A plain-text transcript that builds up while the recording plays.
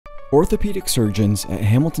Orthopedic surgeons at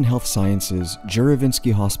Hamilton Health Sciences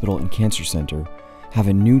Juravinski Hospital and Cancer Center have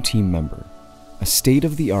a new team member, a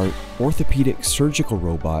state-of-the-art orthopedic surgical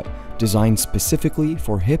robot designed specifically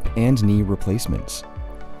for hip and knee replacements.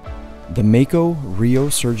 The Mako Rio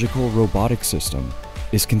Surgical Robotic System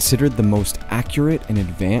is considered the most accurate and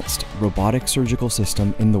advanced robotic surgical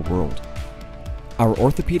system in the world. Our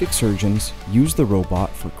orthopedic surgeons use the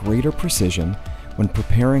robot for greater precision when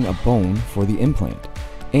preparing a bone for the implant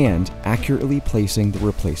and accurately placing the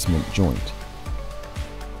replacement joint.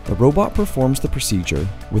 The robot performs the procedure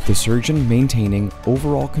with the surgeon maintaining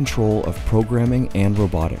overall control of programming and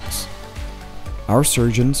robotics. Our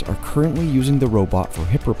surgeons are currently using the robot for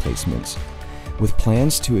hip replacements, with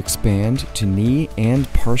plans to expand to knee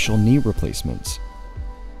and partial knee replacements.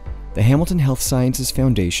 The Hamilton Health Sciences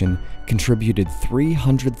Foundation contributed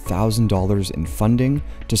 $300,000 in funding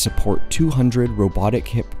to support 200 robotic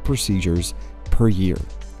hip procedures per year.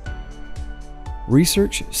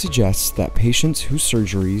 Research suggests that patients whose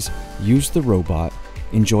surgeries use the robot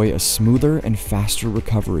enjoy a smoother and faster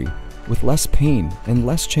recovery, with less pain and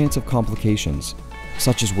less chance of complications,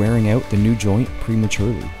 such as wearing out the new joint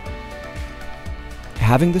prematurely.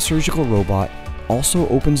 Having the surgical robot also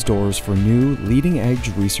opens doors for new leading-edge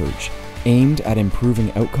research aimed at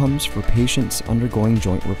improving outcomes for patients undergoing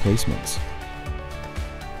joint replacements.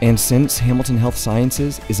 And since Hamilton Health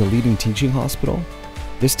Sciences is a leading teaching hospital,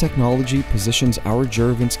 this technology positions our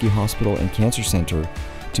Juravinski Hospital and Cancer Center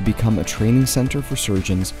to become a training center for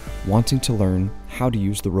surgeons wanting to learn how to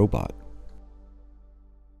use the robot.